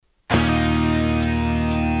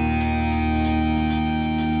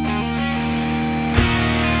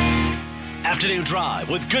Afternoon Drive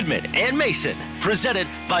with Goodman and Mason, presented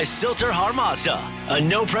by Silter Har Mazda. A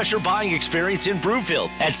no-pressure buying experience in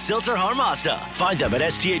Broomfield at Silter Har Mazda. Find them at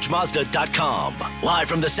sthmazda.com. Live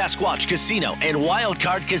from the Sasquatch Casino and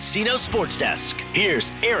Wildcard Casino Sports Desk,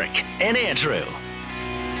 here's Eric and Andrew.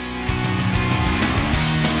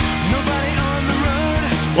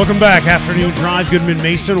 Welcome back. Afternoon Drive, Goodman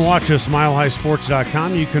Mason. Watch us,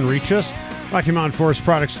 milehighsports.com. You can reach us. Rocky Mountain Forest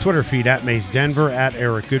Products Twitter feed at Mace Denver, at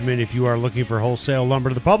Eric Goodman. If you are looking for wholesale lumber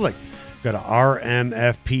to the public, go to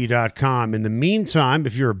rmfp.com. In the meantime,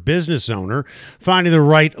 if you're a business owner, finding the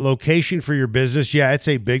right location for your business, it's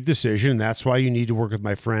a big decision. That's why you need to work with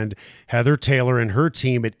my friend Heather Taylor and her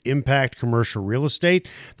team at Impact Commercial Real Estate.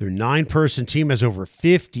 Their 9-person team has over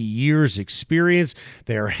 50 years experience.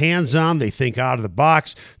 They are hands-on. They think out of the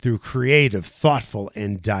box through creative, thoughtful,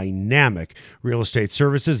 and dynamic real estate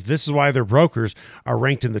services. This is why their brokers are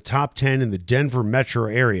ranked in the top 10 in the Denver metro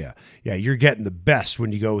area. You're getting the best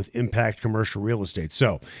when you go with Impact Commercial Real Estate.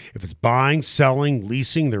 So if it's buying, selling,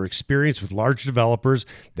 leasing, their experience with large developers,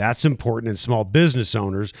 that's important. And small business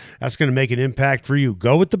owners, that's going to make an impact for you.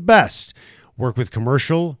 Go with the best. Work with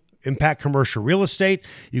Impact Commercial Real Estate.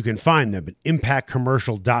 You can find them at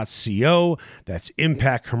impactcommercial.co. That's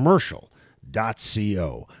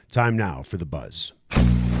impactcommercial.co. Time now for The Buzz.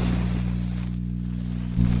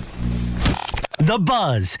 The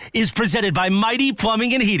Buzz is presented by Mighty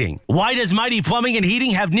Plumbing and Heating. Why does Mighty Plumbing and Heating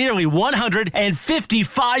have nearly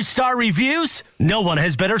 155-star reviews? No one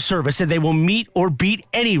has better service, and they will meet or beat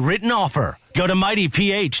any written offer. Go to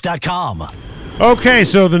mightyph.com. Okay,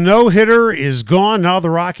 so the no-hitter is gone. Now the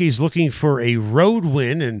Rockies looking for a road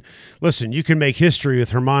win. And listen, you can make history with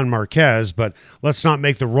German Marquez, but let's not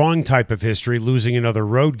make the wrong type of history, losing another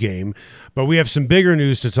road game. But we have some bigger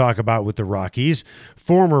news to talk about with the Rockies.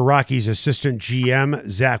 Former Rockies assistant GM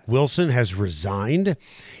Zach Wilson has resigned.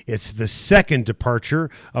 It's the second departure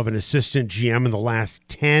of an assistant GM in the last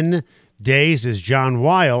 10 days. Is John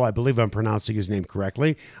Weil, I believe I'm pronouncing his name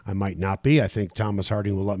correctly. I might not be. I think Thomas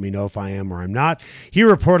Harding will let me know if I am or I'm not. He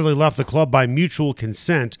reportedly left the club by mutual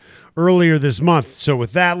consent earlier this month. So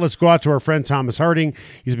with that, let's go out to our friend Thomas Harding.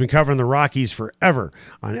 He's been covering the Rockies forever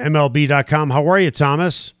on MLB.com. How are you,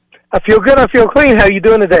 Thomas? I feel good. I feel clean. How are you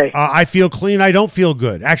doing today? I feel clean. I don't feel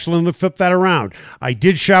good. Actually, let me flip that around. I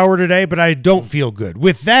did shower today, but I don't feel good.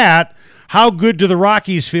 With that, how good do the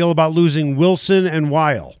Rockies feel about losing Wilson and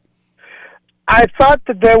Weil? I thought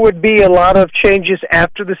that there would be a lot of changes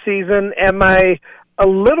after the season. Am I a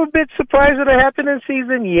little bit surprised that it happened in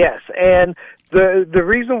season? Yes. And the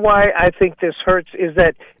reason why I think this hurts is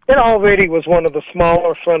that it already was one of the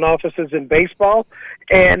smaller front offices in baseball,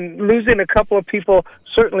 and losing a couple of people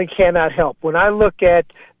certainly cannot help. When I look at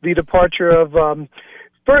the departure of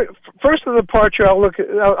first the departure,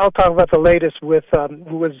 I'll talk about the latest with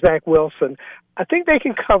Zach Wilson. I think they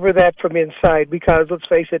can cover that from inside because, let's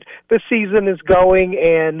face it, the season is going,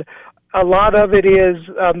 and a lot of it is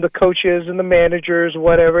the coaches and the managers,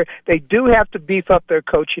 whatever. They do have to beef up their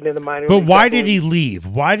coaching in the minor leagues. But why did he leave?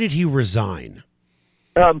 Why did he resign?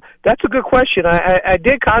 That's a good question. I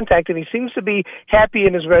did contact him. He seems to be happy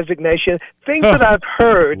in his resignation. Things that I've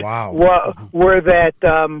heard were that,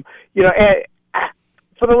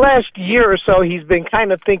 for the last year or so, he's been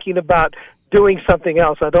kind of thinking about doing something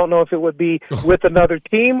else. I don't know if it would be with another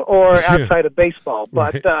team or outside of baseball.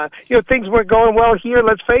 But, things weren't going well here,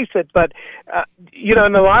 let's face it. But,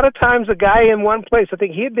 and a lot of times a guy in one place, I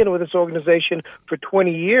think he had been with this organization for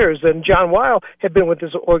 20 years, and John Weil had been with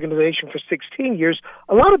this organization for 16 years.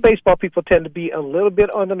 A lot of baseball people tend to be a little bit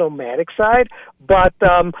on the nomadic side, but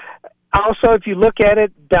also, if you look at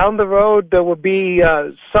it, down the road, there will be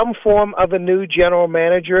some form of a new general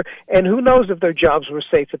manager, and who knows if their jobs were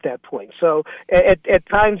safe at that point. So at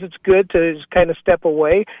times it's good to just kind of step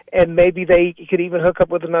away, and maybe they could even hook up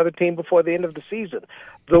with another team before the end of the season.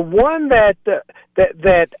 The one that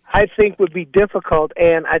I think would be difficult,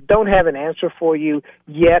 and I don't have an answer for you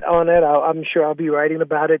yet on it, I'm sure I'll be writing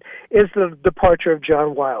about it, is the departure of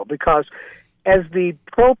John Weil, because as the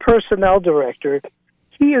pro personnel director,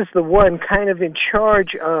 he is the one kind of in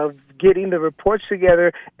charge of getting the reports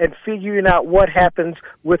together and figuring out what happens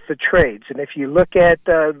with the trades. And if you look at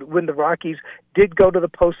when the Rockies did go to the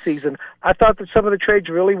postseason, I thought that some of the trades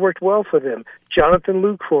really worked well for them. Jonathan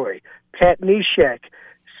Lucroy, Pat Neshek,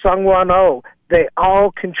 Sungwon Oh, they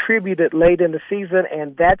all contributed late in the season,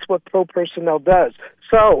 and that's what pro personnel does.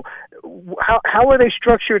 So how are they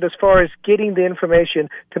structured as far as getting the information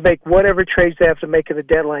to make whatever trades they have to make at the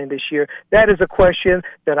deadline this year? That is a question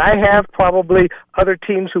that I have. Probably other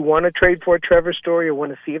teams who want to trade for a Trevor Story or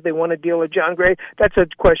want to see if they want to deal with John Gray, that's a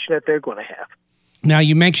question that they're going to have. Now,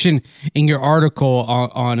 you mentioned in your article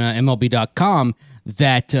on MLB.com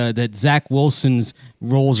that Zach Wilson's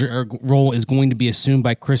role is going to be assumed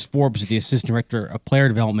by Chris Forbes, the assistant director of player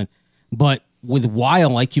development. But with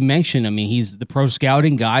Weil, like you mentioned, I mean, he's the pro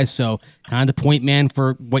scouting guy, so kind of the point man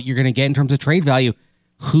for what you're going to get in terms of trade value.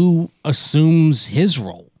 Who assumes his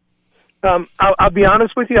role? I'll be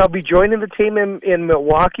honest with you. I'll be joining the team in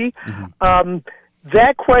Milwaukee. Mm-hmm.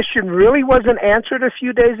 That question really wasn't answered a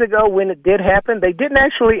few days ago when it did happen. They didn't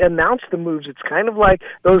actually announce the moves. It's kind of like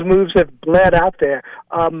those moves have bled out there.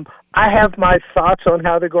 I have my thoughts on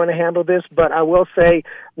how they're going to handle this, but I will say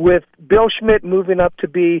with Bill Schmidt moving up to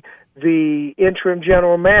be the interim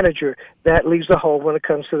general manager, that leaves a hole when it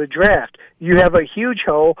comes to the draft. You have a huge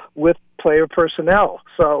hole with player personnel.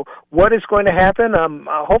 So what is going to happen?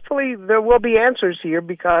 Hopefully there will be answers here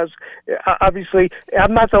because obviously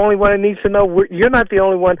I'm not the only one that needs to know. You're not the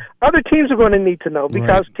only one. Other teams are going to need to know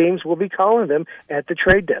because teams will be calling them at the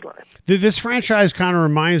trade deadline. This franchise kind of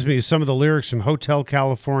reminds me of some of the lyrics from Hotel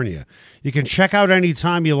California. You can check out any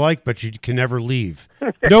time you like, but you can never leave.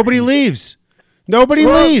 Nobody leaves. Nobody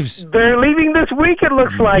leaves. They're leaving this week, it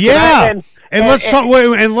looks like. Yeah.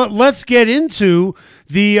 Let's get into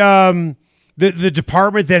the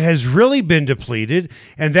department that has really been depleted,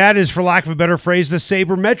 and that is, for lack of a better phrase, the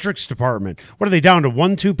sabermetrics department. What are they down to?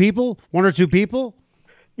 One or two people?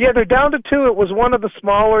 Yeah, they're down to two. It was one of the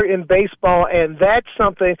smaller in baseball, and that's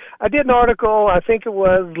something. I did an article, I think it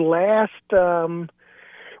was last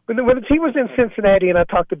when the team was in Cincinnati and I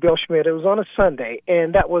talked to Bill Schmidt. It was on a Sunday,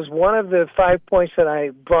 and that was one of the 5 points that I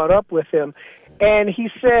brought up with him. And he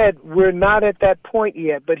said, we're not at that point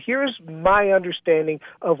yet, but here's my understanding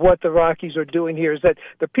of what the Rockies are doing here is that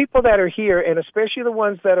the people that are here, and especially the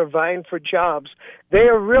ones that are vying for jobs, they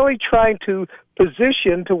are really trying to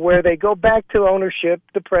position to where they go back to ownership,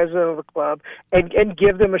 the president of the club, and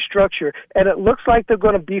give them a structure. And it looks like they're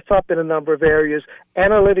going to beef up in a number of areas,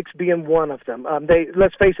 analytics being one of them.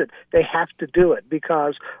 Let's face it, they have to do it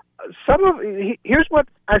because here's what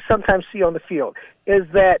I sometimes see on the field is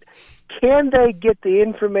that can they get the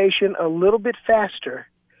information a little bit faster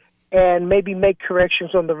and maybe make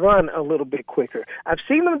corrections on the run a little bit quicker? I've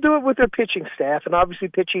seen them do it with their pitching staff, and obviously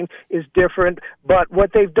pitching is different, but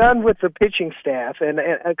what they've done with the pitching staff, and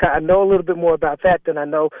I know a little bit more about that than I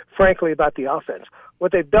know, frankly, about the offense.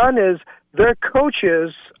 What they've done is their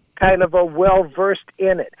coaches kind of are well-versed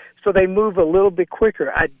in it, so they move a little bit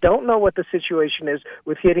quicker. I don't know what the situation is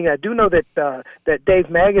with hitting. I do know that Dave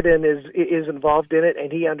Magadan is involved in it,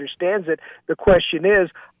 and he understands it. The question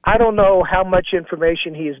is, I don't know how much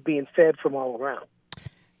information he is being fed from all around.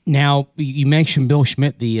 Now, you mentioned Bill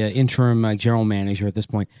Schmidt, the interim general manager at this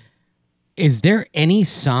point. Is there any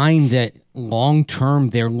sign that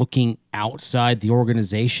long-term they're looking outside the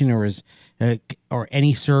organization, or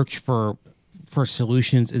any search for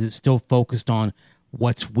solutions? Is it still focused on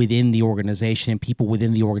what's within the organization and people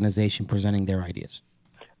within the organization presenting their ideas?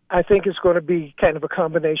 I think it's going to be kind of a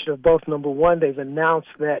combination of both. Number one, they've announced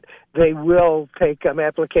that they will take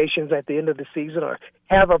applications at the end of the season or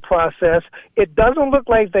have a process. It doesn't look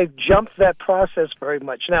like they've jumped that process very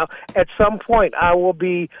much. Now, at some point, I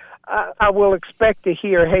will expect to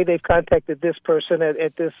hear, hey, they've contacted this person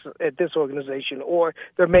at this organization, or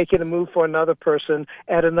they're making a move for another person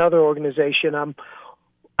at another organization.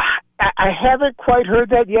 I haven't quite heard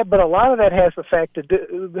that yet, but a lot of that has to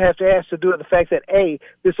do with the fact that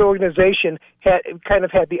this organization had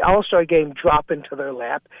the All-Star game drop into their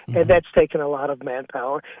lap, and that's taken a lot of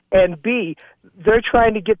manpower. And B, they're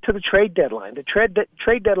trying to get to the trade deadline. The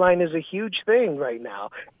trade deadline is a huge thing right now,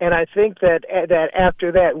 and I think that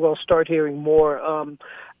after that we'll start hearing more.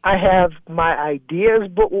 I have my ideas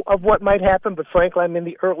of what might happen, but frankly, I'm in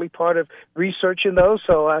the early part of researching those,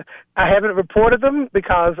 so I haven't reported them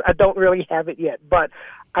because I don't really have it yet. But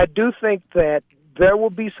I do think that there will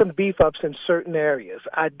be some beef-ups in certain areas.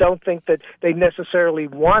 I don't think that they necessarily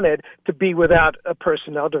wanted to be without a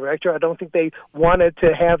personnel director. I don't think they wanted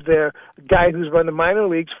to have their guy who's run the minor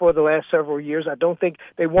leagues for the last several years. I don't think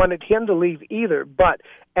they wanted him to leave either. But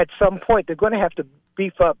at some point, they're going to have to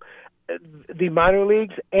beef up the minor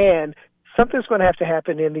leagues, and something's going to have to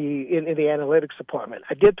happen in the analytics department.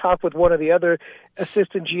 I did talk with one of the other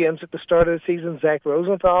assistant GMs at the start of the season, Zach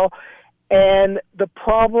Rosenthal, and the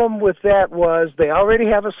problem with that was they already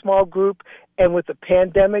have a small group, and with the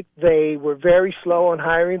pandemic, they were very slow on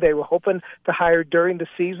hiring. They were hoping to hire during the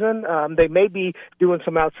season. They may be doing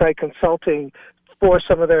some outside consulting for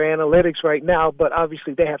some of their analytics right now, but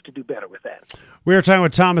obviously they have to do better with that. We are talking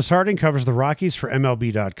with Thomas Harding, covers the Rockies for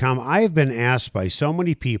MLB.com. I have been asked by so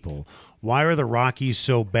many people, why are the Rockies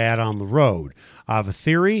so bad on the road? I have a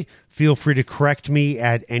theory. Feel free to correct me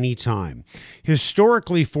at any time.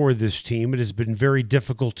 Historically, for this team, it has been very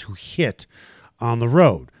difficult to hit on the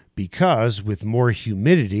road because with more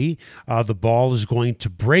humidity, the ball is going to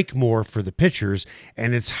break more for the pitchers,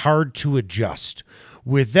 and it's hard to adjust.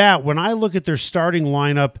 With that, when I look at their starting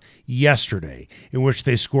lineup yesterday, in which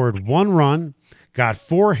they scored 1 run, got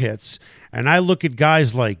 4 hits, and I look at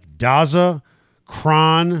guys like Daza,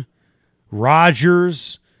 Cron,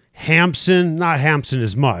 Rogers, Hampson, not Hampson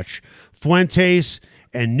as much, Fuentes,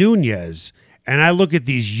 and Nunez, and I look at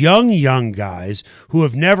these young guys who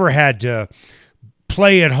have never had to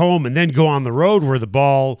play at home and then go on the road where the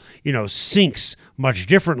ball, sinks much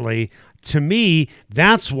differently. To me,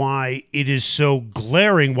 that's why it is so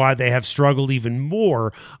glaring why they have struggled even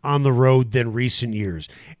more on the road than recent years.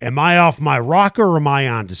 Am I off my rocker or am I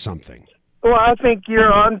onto something? Well, I think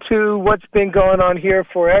you're on to what's been going on here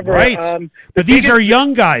forever. Right. But these are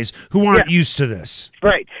young guys who aren't used to this.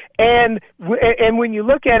 Right. And when you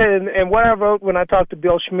look at it, and what I wrote when I talked to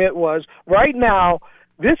Bill Schmidt was, right now,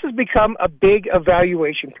 this has become a big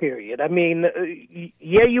evaluation period. I mean,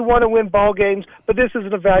 you want to win ball games, but this is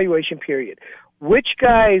an evaluation period. Which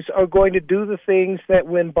guys are going to do the things that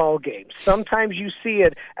win ball games? Sometimes you see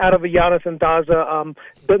it out of a Jonathan Daza,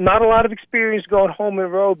 but not a lot of experience going home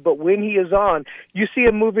and road. But when he is on, you see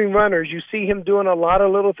him moving runners. You see him doing a lot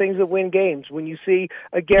of little things that win games. When you see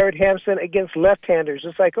a Garrett Hampson against left-handers,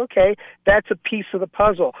 it's like, okay, that's a piece of the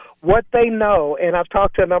puzzle. What they know, and I've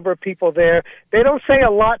talked to a number of people there, they don't say a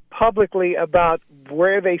lot publicly about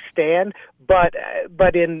where they stand, but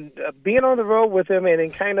in being on the road with them and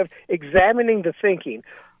in kind of examining the thinking,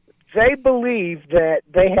 they believe that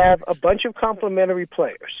they have a bunch of complementary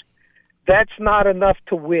players. That's not enough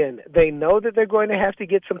to win. They know that they're going to have to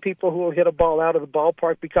get some people who will hit a ball out of the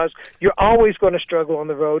ballpark because you're always going to struggle on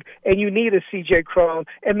the road, and you need a C.J. Cron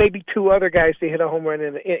and maybe 2 other guys to hit a home run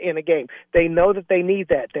in a game. They know that they need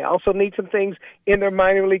that. They also need some things in their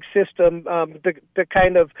minor league system to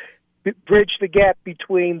kind of bridge the gap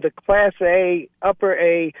between the Class A, Upper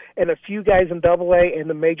A, and a few guys in Double A and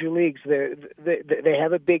the major leagues. They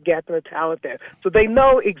have a big gap in the talent there. So they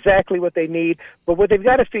know exactly what they need, but what they've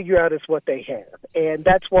got to figure out is what they have. And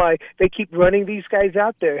that's why they keep running these guys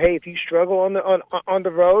out there. Hey, if you struggle on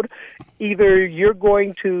the road, either you're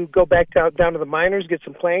going to go back down to the minors, get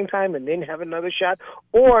some playing time, and then have another shot,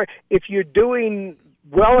 or if you're doing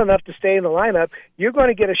well enough to stay in the lineup, you're going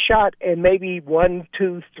to get a shot, and maybe 1,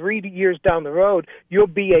 2, 3 years down the road, you'll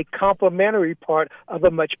be a complementary part of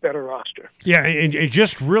a much better roster. Yeah, and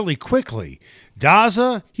just really quickly,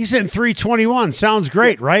 Daza, he's hitting 321. Sounds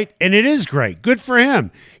great, right? And it is great. Good for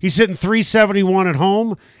him. He's hitting 371 at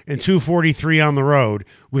home and 243 on the road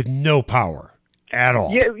with no power at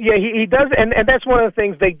all. Yeah, he does, and that's one of the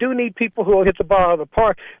things. They do need people who will hit the ball out of the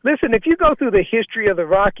park. Listen, if you go through the history of the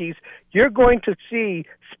Rockies, you're going to see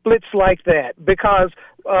splits like that because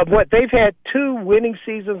they've had 2 winning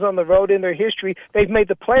seasons on the road in their history. They've made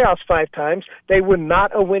the playoffs 5 times. They were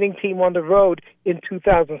not a winning team on the road in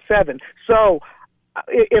 2007. So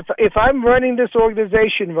if I'm running this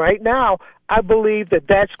organization right now, I believe that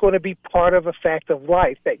that's going to be part of a fact of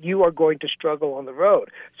life, that you are going to struggle on the road.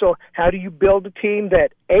 So how do you build a team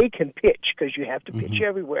that, A, can pitch, because you have to pitch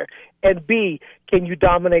everywhere, and B, can you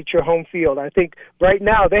dominate your home field? I think right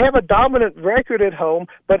now they have a dominant record at home,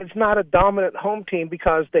 but it's not a dominant home team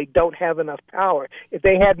because they don't have enough power. If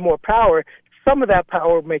they had more power, some of that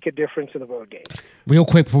power would make a difference in the road game. Real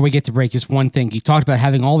quick before we get to break, just one thing. You talked about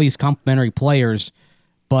having all these complementary players,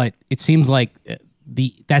 but it seems like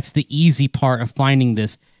that's the easy part of finding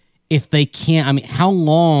this. If they can't, I mean, how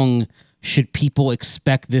long should people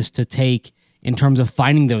expect this to take in terms of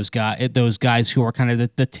finding those guys who are kind of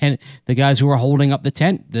the guys who are holding up the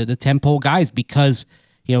tent, the tent pole guys? Because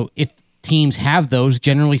if teams have those,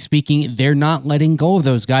 generally speaking, they're not letting go of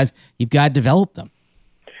those guys. You've got to develop them.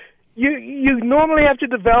 You normally have to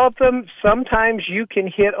develop them. Sometimes you can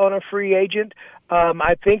hit on a free agent.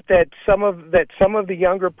 I think that some of the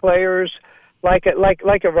younger players, like a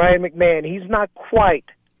Ryan McMahon, he's not quite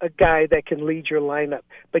a guy that can lead your lineup,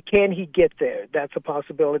 but can he get there? That's a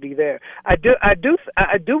possibility there. I do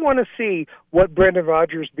want to see what Brendan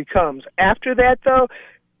Rodgers becomes. After that, though,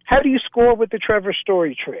 how do you score with the Trevor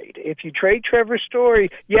Story trade? If you trade Trevor Story,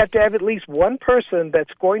 you have to have at least one person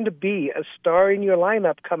that's going to be a star in your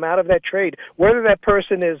lineup come out of that trade, whether that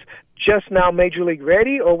person is just now Major League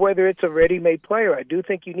ready or whether it's a ready-made player. I do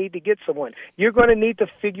think you need to get someone. You're going to need to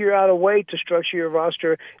figure out a way to structure your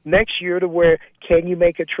roster next year to where can you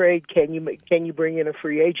make a trade, can you bring in a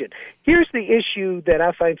free agent? Here's the issue that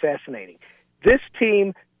I find fascinating. This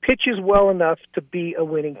team pitches well enough to be a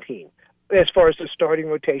winning team. as far as the starting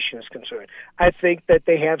rotation is concerned. I think that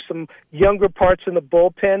they have some younger parts in the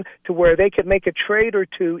bullpen to where they could make a trade or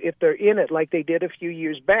two if they're in it, like they did a few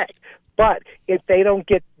years back. But if they don't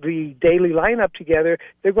get the daily lineup together,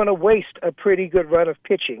 they're going to waste a pretty good run of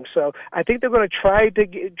pitching. So I think they're going to try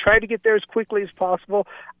to get there as quickly as possible.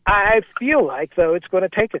 I feel like, though, it's going to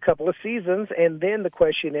take a couple of seasons, and then the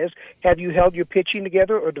question is, have you held your pitching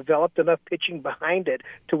together or developed enough pitching behind it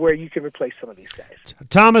to where you can replace some of these guys?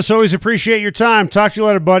 Thomas, always appreciate your time. Talk to you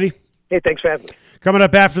later, buddy. Hey, thanks for having me. Coming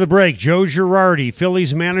up after the break, Joe Girardi,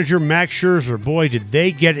 Phillies manager Max Scherzer. Boy, did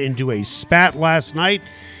they get into a spat last night.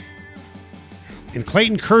 And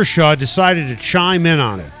Clayton Kershaw decided to chime in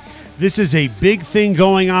on it. This is a big thing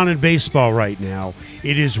going on in baseball right now.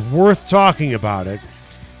 It is worth talking about it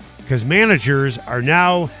because managers are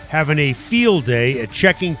now having a field day at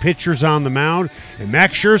checking pitchers on the mound. And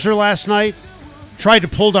Max Scherzer last night tried to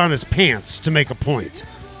pull down his pants to make a point.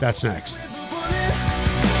 That's next.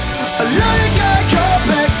 I let it get